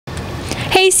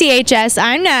Hey CHS,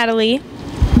 I'm Natalie.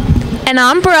 And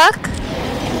I'm Brooke.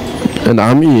 And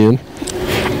I'm Ian.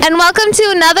 And welcome to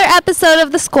another episode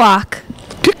of the Squawk.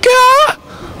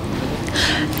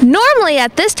 Normally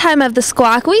at this time of the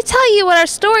Squawk, we tell you what our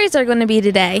stories are going to be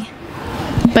today.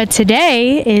 But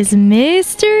today is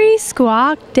Mystery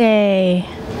Squawk Day.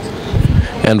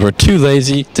 And we're too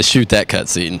lazy to shoot that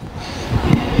cutscene.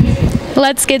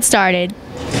 Let's get started.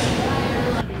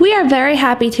 We are very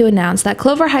happy to announce that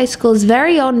Clover High School's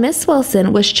very own Miss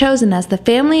Wilson was chosen as the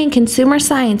Family and Consumer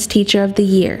Science Teacher of the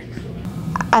Year.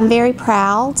 I'm very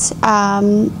proud.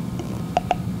 I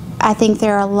think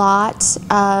there are a lot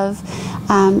of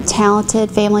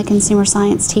talented family consumer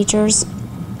science teachers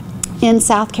in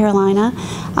South Carolina,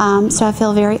 so I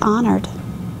feel very honored.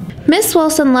 Miss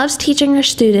Wilson loves teaching her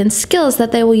students skills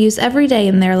that they will use every day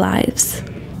in their lives.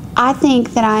 I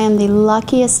think that I am the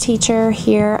luckiest teacher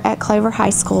here at Clover High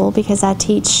School because I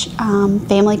teach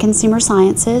family consumer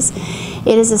sciences.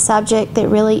 It is a subject that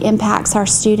really impacts our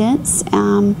students.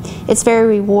 It's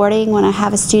very rewarding when I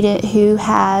have a student who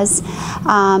has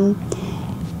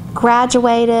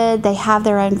graduated, they have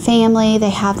their own family, they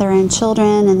have their own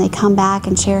children, and they come back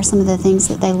and share some of the things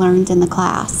that they learned in the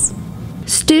class.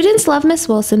 Students love Miss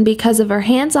Wilson because of her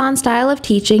hands-on style of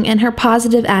teaching and her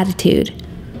positive attitude.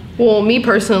 Well, me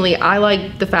personally, I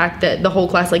like the fact that the whole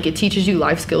class, it teaches you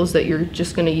life skills that you're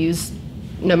just going to use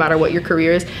no matter what your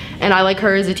career is. And I like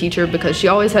her as a teacher because she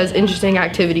always has interesting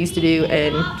activities to do,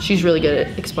 and she's really good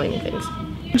at explaining things.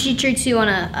 She treats you on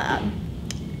a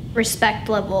respect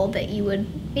level that you would,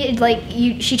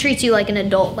 she treats you like an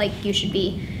adult, like you should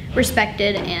be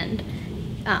respected, and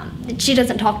she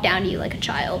doesn't talk down to you like a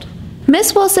child.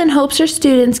 Miss Wilson hopes her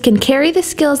students can carry the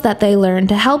skills that they learn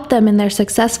to help them in their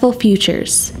successful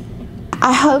futures.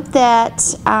 I hope that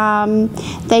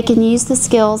they can use the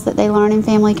skills that they learn in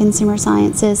family consumer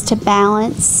sciences to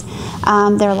balance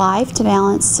their life, to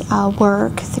balance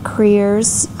work, the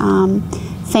careers,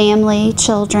 family,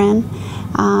 children.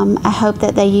 I hope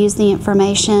that they use the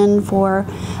information for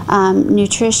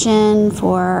nutrition,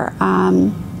 for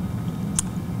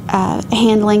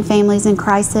handling families in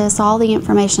crisis, all the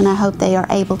information I hope they are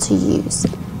able to use.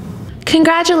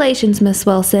 Congratulations, Miss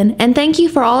Wilson, and thank you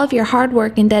for all of your hard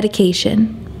work and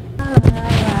dedication.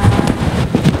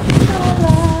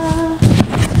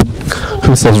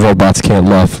 Who says robots can't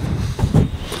love?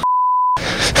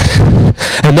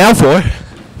 And now for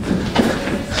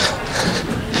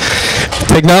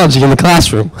technology in the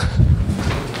classroom.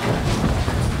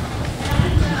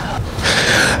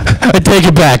 I take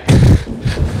it back.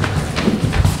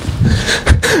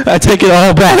 I take it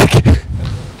all back.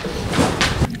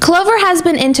 Clover has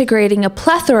been integrating a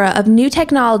plethora of new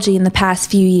technology in the past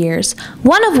few years,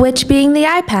 one of which being the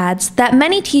iPads that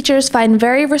many teachers find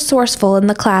very resourceful in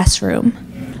the classroom.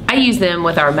 I use them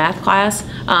with our math class,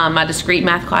 my discrete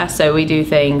math class, so we do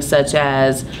things such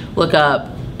as look up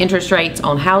interest rates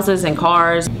on houses and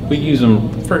cars. We use them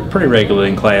pretty regularly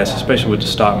in class, especially with the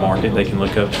stock market. They can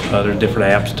look up other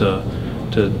different apps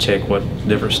to check what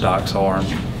different stocks are.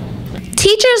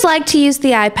 Teachers like to use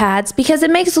the iPads because it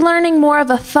makes learning more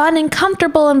of a fun and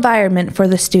comfortable environment for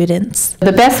the students.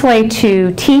 The best way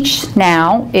to teach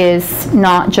now is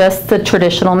not just the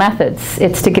traditional methods.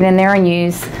 It's to get in there and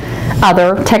use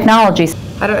other technologies.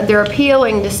 They're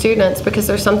appealing to students because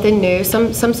they're something new.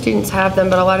 Some students have them,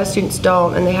 but a lot of students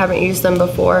don't, and they haven't used them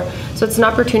before. So it's an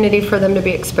opportunity for them to be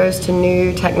exposed to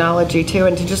new technology too,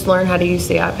 and to just learn how to use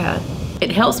the iPad. It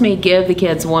helps me give the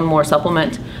kids one more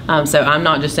supplement, so I'm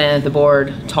not just standing at the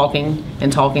board talking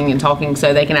and talking and talking,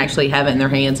 so they can actually have it in their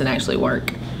hands and actually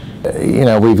work. You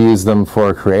know, we've used them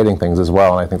for creating things as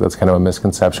well, and I think that's kind of a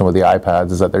misconception with the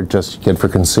iPads, is that they're just good for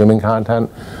consuming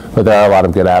content, but there are a lot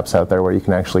of good apps out there where you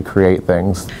can actually create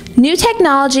things. New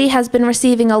technology has been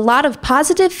receiving a lot of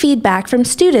positive feedback from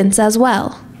students as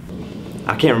well.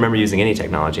 I can't remember using any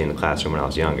technology in the classroom when I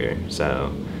was younger,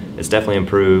 so it's definitely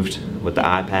improved with the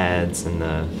iPads and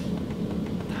the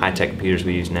high-tech computers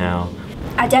we use now.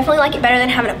 I definitely like it better than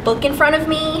having a book in front of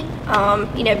me.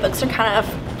 You know, books are kind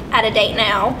of out of date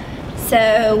now.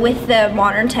 So with the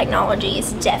modern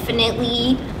technologies,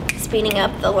 definitely speeding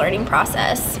up the learning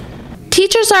process.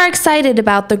 Teachers are excited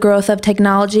about the growth of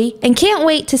technology and can't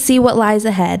wait to see what lies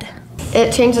ahead.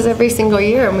 It changes every single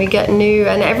year, and we get new,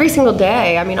 and every single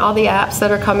day. I mean, all the apps that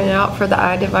are coming out for the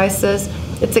iDevices,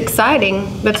 it's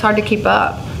exciting, but it's hard to keep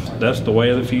up. That's the way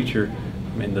of the future.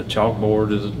 I mean, the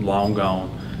chalkboard is long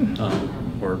gone.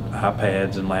 Or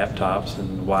iPads and laptops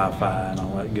and Wi-Fi and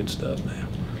all that good stuff now.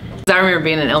 I remember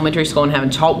being in elementary school and having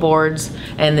chalkboards,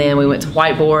 and then we went to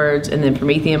whiteboards and then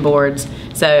Promethean boards.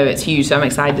 So it's huge. So I'm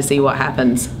excited to see what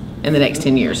happens in the next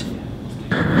 10 years.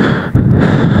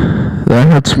 There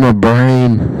hurts my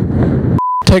brain.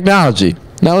 Technology.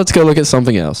 Now let's go look at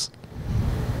something else.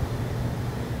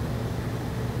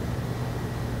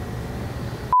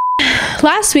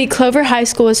 Last week, Clover High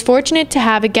School was fortunate to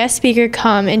have a guest speaker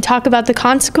come and talk about the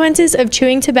consequences of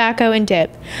chewing tobacco and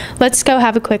dip. Let's go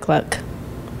have a quick look.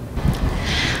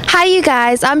 Hi you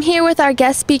guys, I'm here with our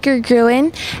guest speaker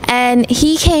Gruen, and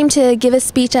he came to give a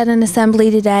speech at an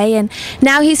assembly today, and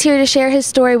now he's here to share his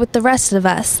story with the rest of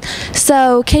us.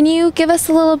 So can you give us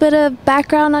a little bit of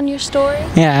background on your story?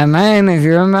 Yeah, my name is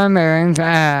Gruen Burns.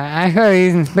 I started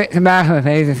using spit tobacco at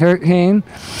the age of 13.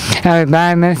 I was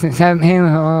diagnosed at 17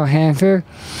 with oral cancer.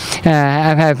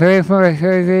 I've had 34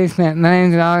 surgeries, spent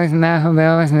millions of dollars in medical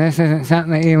bills, and this isn't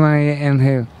something that you want to get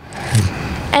into.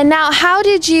 And now, how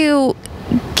did you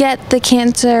get the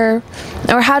cancer,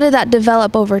 or how did that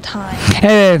develop over time?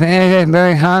 It is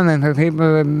very common for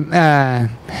people to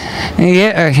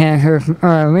get a cancer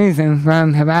or a reason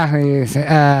from tobacco use.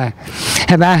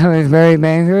 Tobacco is very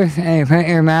dangerous, and you put it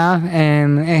in your mouth,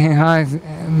 and it can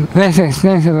cause less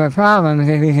expensive problems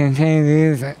if you continue to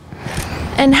use it.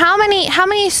 And how many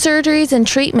surgeries and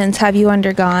treatments have you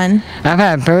undergone? I've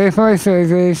had 34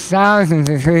 surgeries, thousands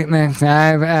of treatments,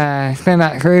 and I've spent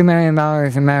about $3 million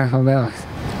in medical bills.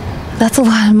 That's a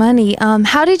lot of money.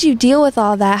 How did you deal with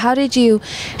all that? How did you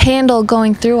handle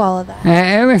going through all of that?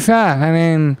 It was tough. I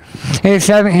mean, you're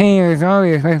 17 years old,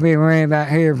 you're supposed to be worried about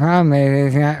who your problem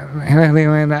is. You're not supposed to be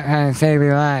worried about trying to save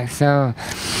your life. So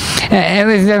it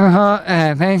was difficult.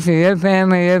 Thanks to your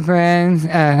family, your friends,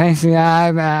 thanks to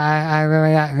God, I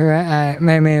really got through it. It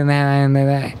made me the man I am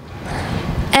today.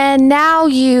 And now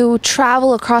you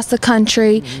travel across the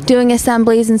country doing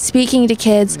assemblies and speaking to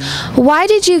kids. Why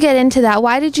did you get into that?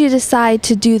 Why did you decide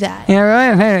to do that? You know,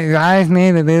 really the thing that drives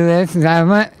me to do this is I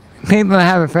want people to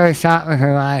have a first shot with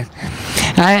their life.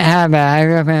 I didn't have that. I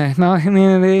grew up in a small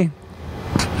community.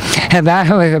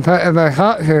 Tobacco was a part of our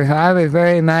culture, so I was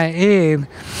very naive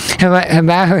to what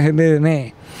tobacco could do to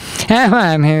me. That's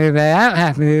why I'm here today. I don't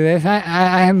have to do this.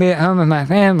 I can be at home with my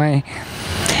family.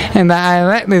 And I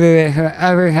let me do this so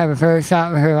others have a first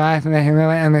shot with her life and they can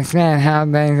really understand how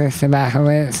dangerous tobacco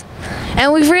is.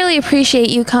 And we really appreciate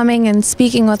you coming and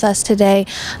speaking with us today.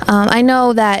 I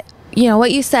know that, you know,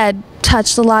 what you said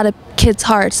touched a lot of kids'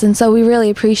 hearts, and so we really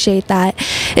appreciate that.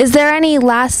 Is there any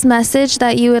last message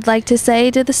that you would like to say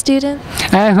to the students?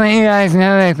 I just want you guys to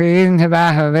know that if you're using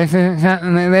tobacco, this isn't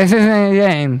a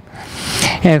game.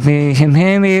 If you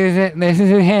continue to use it, this is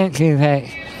a chance you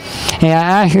take. Yeah,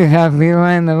 ask yourself if you're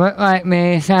willing to look like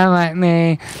me, sound like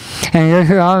me, and go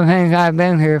through all the things I've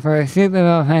been through for a stupid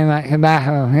little thing like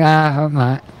tobacco. Yeah, I hope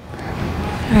not.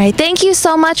 All right, thank you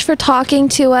so much for talking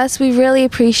to us. We really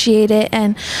appreciate it,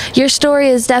 and your story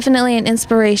is definitely an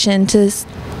inspiration to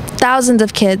thousands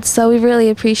of kids, so we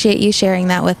really appreciate you sharing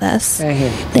that with us. Thank you.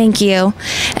 Thank you.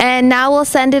 And now we'll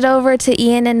send it over to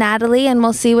Ian and Natalie, and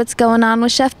we'll see what's going on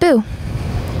with Chef Boo.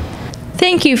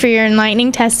 Thank you for your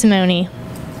enlightening testimony.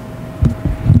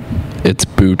 It's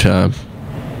boo time.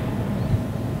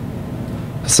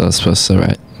 That's not supposed to say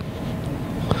right.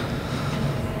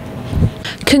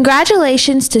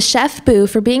 Congratulations to Chef Boo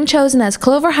for being chosen as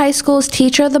Clover High School's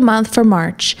Teacher of the Month for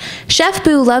March. Chef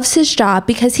Boo loves his job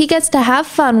because he gets to have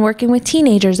fun working with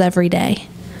teenagers every day.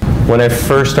 When I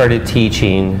first started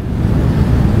teaching,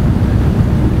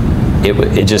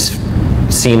 it just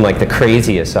seemed like the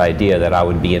craziest idea that I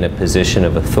would be in a position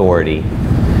of authority.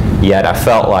 Yet I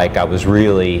felt like I was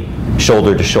really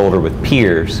shoulder to shoulder with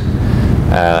peers.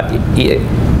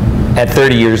 At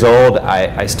 30 years old,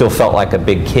 I still felt like a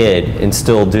big kid, and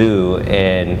still do,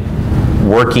 and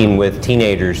working with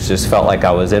teenagers just felt like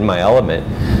I was in my element.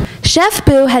 Chef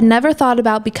Boo had never thought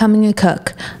about becoming a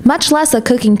cook, much less a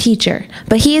cooking teacher,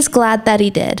 but he is glad that he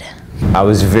did. I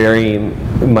was very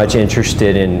much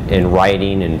interested in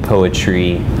writing and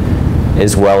poetry,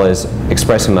 as well as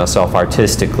expressing myself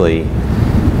artistically,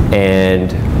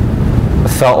 and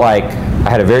felt like I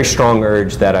had a very strong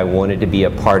urge that I wanted to be a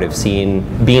part of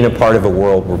being a part of a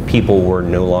world where people were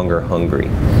no longer hungry,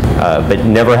 but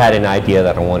never had an idea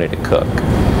that I wanted to cook.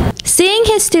 Seeing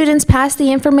his students pass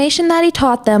the information that he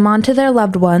taught them on to their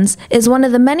loved ones is one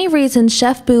of the many reasons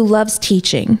Chef Boo loves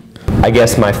teaching. I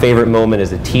guess my favorite moment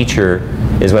as a teacher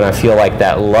is when I feel like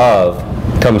that love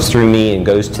comes through me and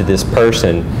goes to this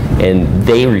person, and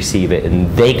they receive it, and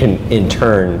they can in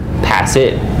turn pass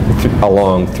it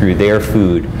along through their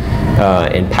food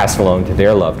and pass it along to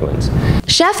their loved ones.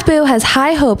 Chef Boo has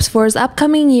high hopes for his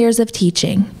upcoming years of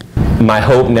teaching. My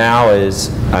hope now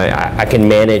is I can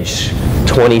manage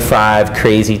 25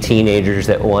 crazy teenagers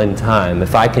at one time.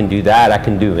 If I can do that, I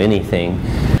can do anything.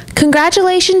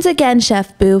 Congratulations again,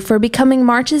 Chef Boo, for becoming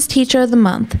March's Teacher of the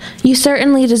Month. You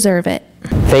certainly deserve it.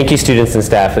 Thank you, students and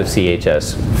staff of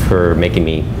CHS, for making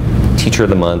me Teacher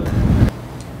of the Month.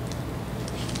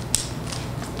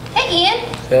 Hey, Ian.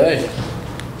 Hey,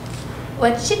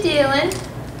 What you doing?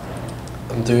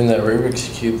 I'm doing that Rubik's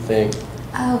Cube thing.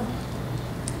 Oh.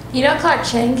 You know Clark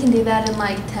Chang can do that in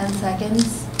like 10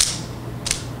 seconds?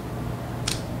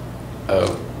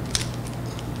 Oh.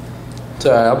 It's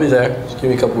alright, I'll be there. Just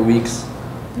give me a couple weeks.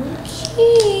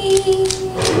 Okay.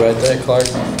 You right there, Clark?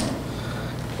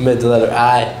 I made the letter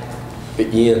I for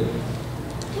Ian.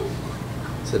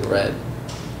 It's in red.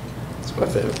 It's my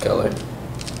favorite color.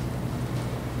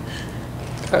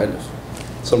 Kind of.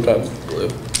 Sometimes it's blue.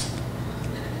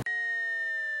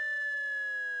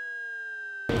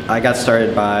 I got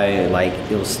started by,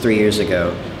 it was 3 years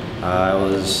ago. I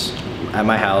was at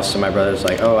my house and my brother was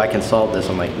like, oh, I can solve this.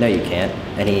 I'm like, no, you can't.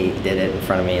 And he did it in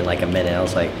front of me in like a minute. I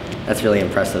was like, that's really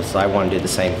impressive. So I want to do the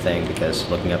same thing because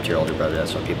looking up to your older brother,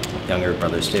 that's what younger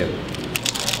brothers do.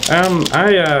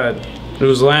 It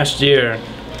was last year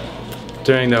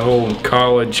during the whole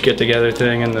college get-together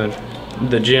thing in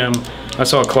the gym. I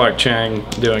saw Clark Chang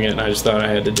doing it and I just thought I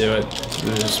had to do it.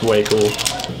 It was way cool.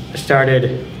 I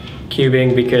started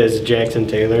cubing because Jackson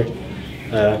Taylor,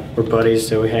 we're buddies,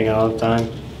 so we hang out all the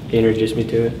time. He introduced me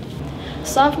to it.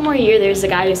 Sophomore year, there was a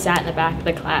guy who sat in the back of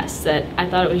the class that I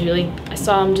thought it was I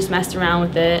saw him just messed around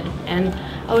with it, and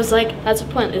I was like, that's a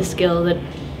pointless skill that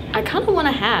I kind of want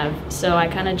to have. So I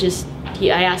kind of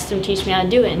I asked him to teach me how to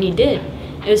do it, and he did.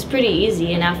 It was pretty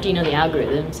easy, and after you know the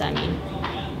algorithms, I mean,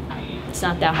 it's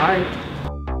not that hard.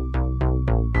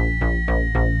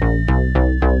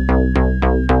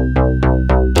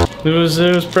 It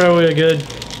was probably a good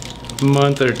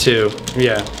month or two,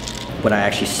 yeah. When I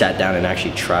actually sat down and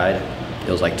actually tried, it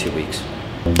was like 2 weeks.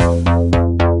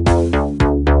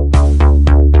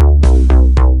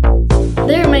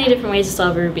 There are many different ways to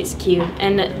solve a Rubik's Cube,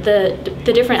 and the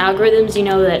different algorithms, you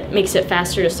know, that makes it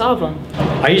faster to solve them.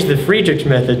 I use the Friedrichs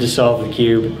method to solve the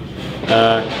cube.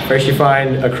 First you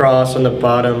find a cross on the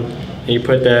bottom, and you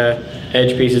put the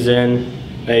edge pieces in,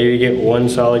 you get one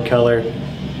solid color,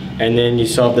 and then you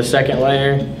solve the second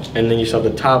layer, and then you solve the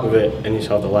top of it, and you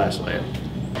solve the last layer.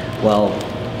 Well,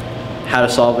 how to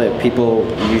solve it, people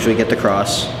usually get the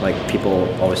cross. Like, people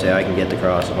always say, I can get the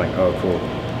cross. I'm like, oh, cool.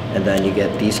 And then you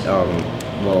get these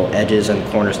little edges and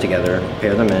corners together,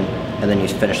 pair them in, and then you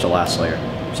finish the last layer.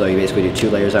 So you basically do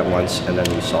 2 layers at once, and then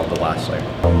you solve the last layer.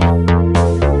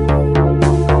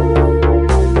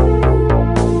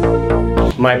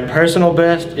 My personal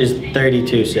best is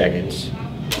 32 seconds.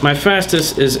 My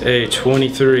fastest is a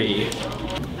 23.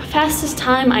 Fastest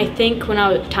time, I think, when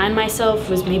I timed myself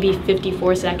was maybe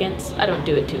 54 seconds. I don't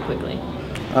do it too quickly.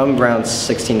 I'm around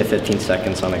 16 to 15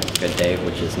 seconds on a good day,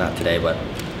 which is not today, but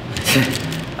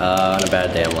on a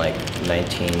bad day, I'm like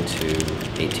 19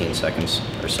 to 18 seconds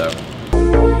or so.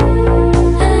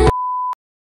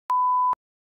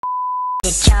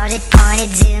 Chart it, point it,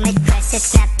 zoom it, press it,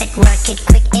 snap it, work it,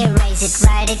 quick erase it,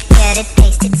 write it, cut it,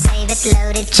 paste it, save it,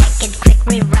 load it, check it, quick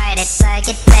rewrite it, plug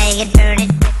it, play it, burn it,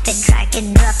 rip it, drag it,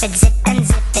 drop it, zip and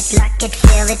zip it, lock it,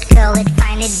 fill it, call it,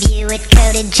 find it, view it,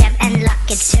 code it, jump and lock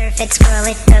it, surf it, scroll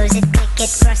it, pose it, click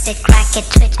it, cross it, crack it,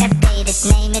 switch, update it,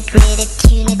 name it, read it,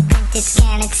 tune it, print it,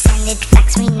 scan it, send it,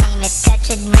 fax, rename it,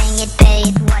 touch it, bring it, pay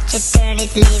it, watch it, turn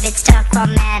it, leave it, stock,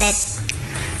 format it.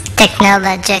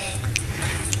 Technologic.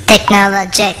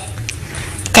 Technologic,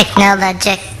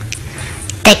 technologic,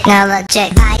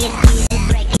 technologic. Buy it, use it,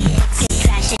 break it, fix it,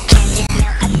 trash it, change it,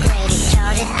 mail, upgrade it,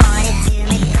 charge it, point it,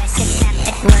 zoom it, press it, snap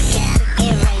it, work it, quick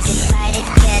erase it, write it,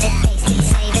 cut it, paste it,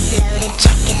 save it, load it,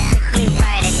 check it, quick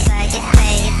rewrite it, plug it,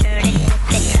 play it, burn it,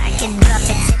 rip it, drag it, drop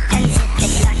it, zip and zip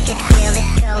it, lock it, fill it,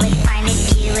 call it, find it,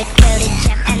 view it, code it,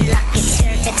 jump and lock it,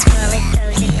 surf it, scroll it,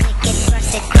 pose it, click it,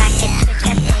 cross it, crack it, switch,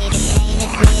 update it, name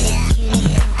it, read it, tune it,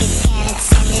 print it, scan it,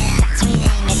 send it, fax,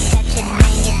 rename it, touch it,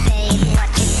 bring it, pay it,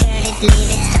 watch it, turn it,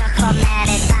 leave it, stock, format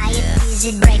it, buy it, use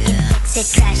it, break it, fix it,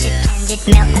 trash it, change it,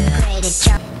 mail, upgrade it,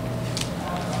 charge.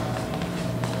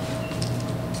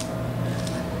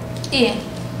 Ian,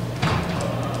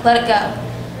 let it go.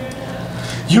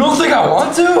 You don't think I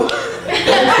want to?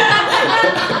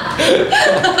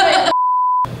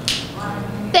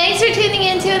 Thanks for tuning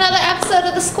in to another episode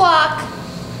of The Squawk.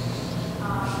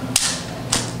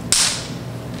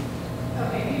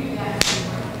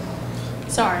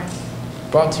 Sorry.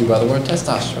 Brought to you by the word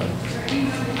testosterone.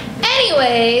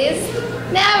 Anyways,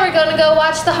 now we're gonna go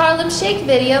watch the Harlem Shake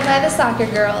video by the Soccer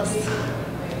Girls.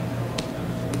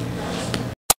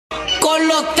 Con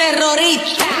los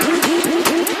terroristas.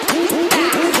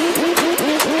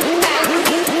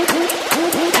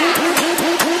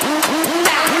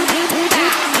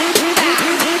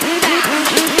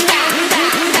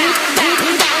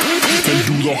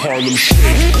 Harlem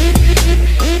Shake.